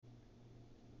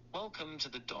Welcome to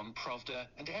the Don Provda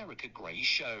and Erica Gray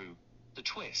Show. The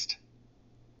Twist.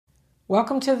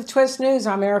 Welcome to the Twist News.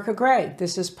 I'm Erica Gray.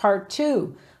 This is part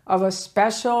 2 of a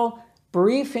special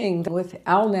briefing with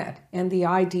Elnet and the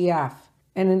IDF.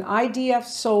 And an IDF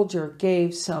soldier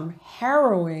gave some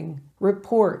harrowing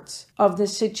reports of the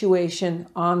situation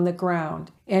on the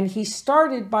ground. And he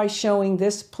started by showing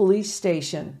this police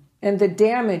station and the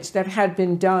damage that had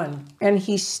been done. And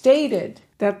he stated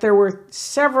that there were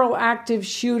several active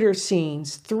shooter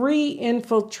scenes, 3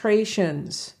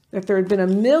 infiltrations, that there had been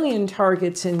 1 million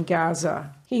targets in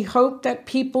Gaza. He hoped that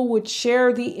people would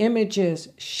share the images,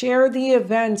 share the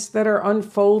events that are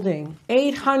unfolding.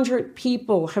 800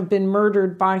 people have been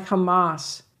murdered by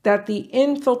Hamas, that the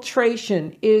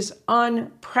infiltration is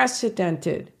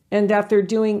unprecedented, and that they're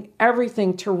doing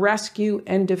everything to rescue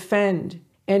and defend.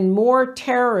 And more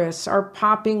terrorists are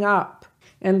popping up.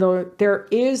 And there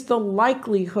is the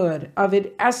likelihood of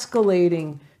it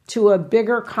escalating to a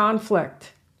bigger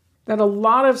conflict, that a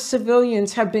lot of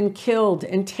civilians have been killed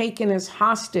and taken as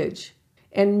hostage.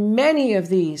 And many of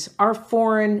these are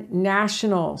foreign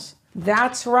nationals.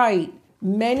 That's right.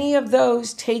 Many of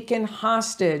those taken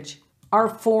hostage are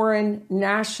foreign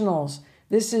nationals.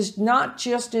 This is not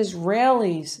just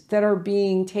Israelis that are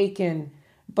being taken,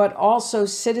 but also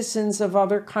citizens of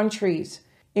other countries,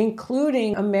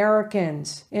 including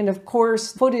Americans. And of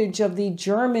course, footage of the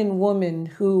German woman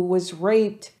who was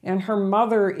raped, and her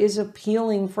mother is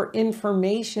appealing for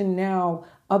information now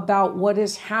about what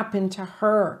has happened to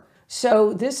her.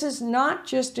 So this is not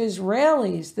just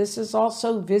Israelis, this is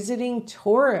also visiting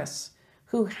tourists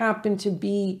who happen to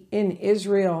be in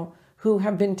Israel who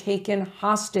have been taken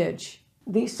hostage.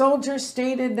 The soldiers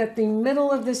stated that the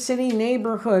middle of the city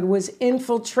neighborhood was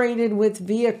infiltrated with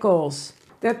vehicles,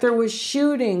 that there was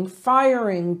shooting,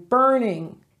 firing,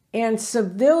 burning, and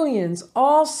civilians,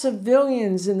 all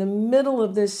civilians in the middle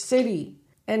of this city.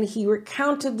 And he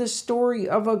recounted the story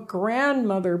of a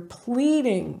grandmother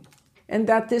pleading, and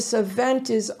that this event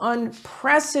is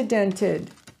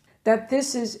unprecedented, that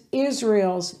this is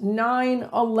Israel's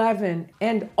 9/11,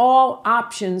 and all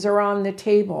options are on the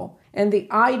table. And the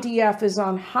IDF is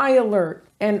on high alert,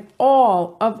 and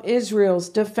all of Israel's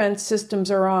defense systems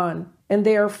are on. And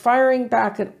they are firing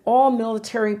back at all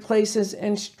military places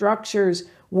and structures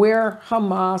where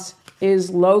Hamas is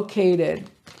located.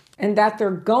 And that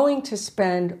they're going to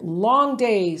spend long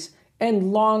days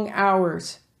and long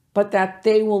hours, but that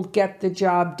they will get the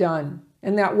job done.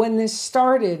 And that when this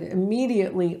started,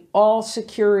 immediately all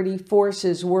security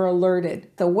forces were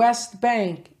alerted. The West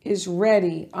Bank is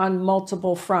ready on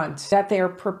multiple fronts, that they are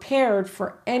prepared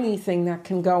for anything that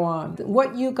can go on.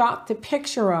 What you got the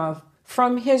picture of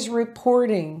from his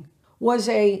reporting was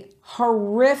a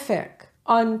horrific,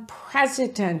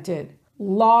 unprecedented,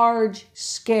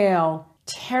 large-scale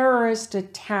terrorist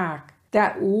attack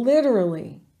that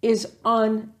literally is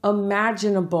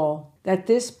unimaginable, that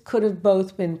this could have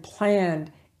both been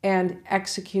planned and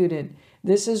executed.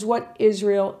 This is what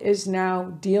Israel is now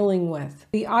dealing with.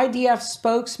 The IDF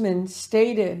spokesman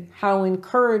stated how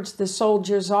encouraged the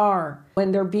soldiers are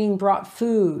when they're being brought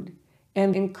food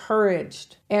and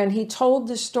encouraged. And he told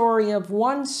the story of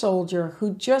one soldier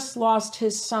who just lost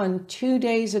his son 2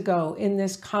 days ago in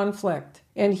this conflict.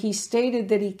 And he stated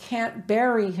that he can't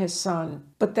bury his son,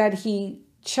 but that he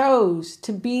chose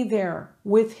to be there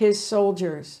with his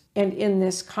soldiers and in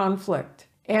this conflict.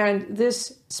 And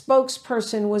this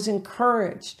spokesperson was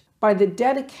encouraged by the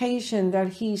dedication that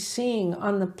he's seeing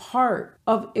on the part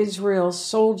of Israel's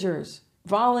soldiers,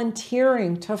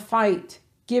 volunteering to fight,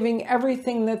 giving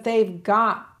everything that they've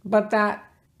got, but that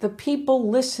the people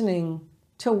listening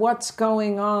to what's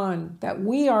going on, that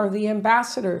we are the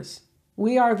ambassadors.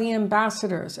 We are the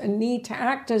ambassadors and need to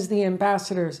act as the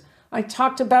ambassadors. I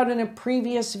talked about in a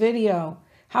previous video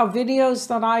how videos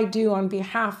that I do on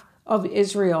behalf of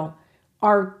Israel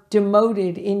are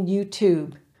demoted in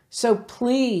YouTube. So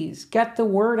please get the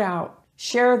word out,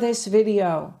 share this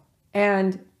video,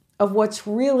 and of what's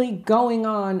really going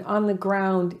on the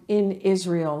ground in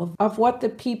Israel, of what the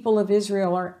people of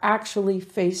Israel are actually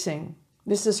facing.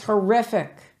 This is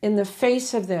horrific. In the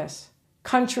face of this,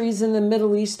 countries in the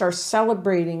Middle East are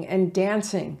celebrating and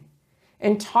dancing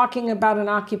and talking about an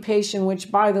occupation, which,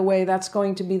 by the way, that's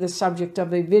going to be the subject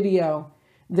of a video,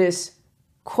 this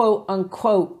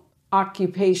quote-unquote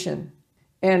occupation,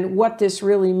 and what this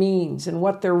really means and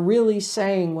what they're really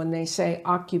saying when they say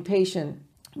occupation.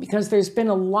 Because there's been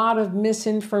a lot of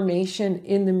misinformation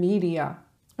in the media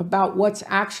about what's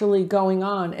actually going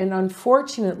on. And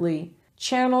unfortunately,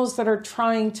 channels that are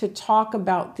trying to talk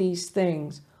about these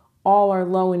things all are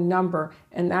low in number,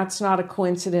 and that's not a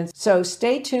coincidence. So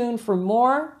stay tuned for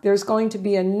more. There's going to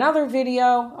be another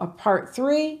video, a part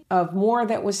 3 of more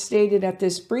that was stated at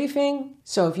this briefing.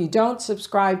 So if you don't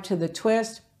subscribe to The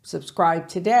Twist, subscribe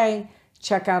today.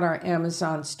 Check out our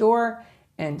Amazon store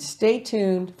and stay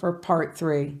tuned for part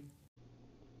 3.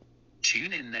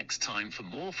 Tune in next time for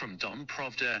more from Don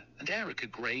Provda and Erica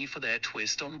Gray for their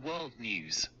twist on world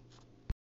news.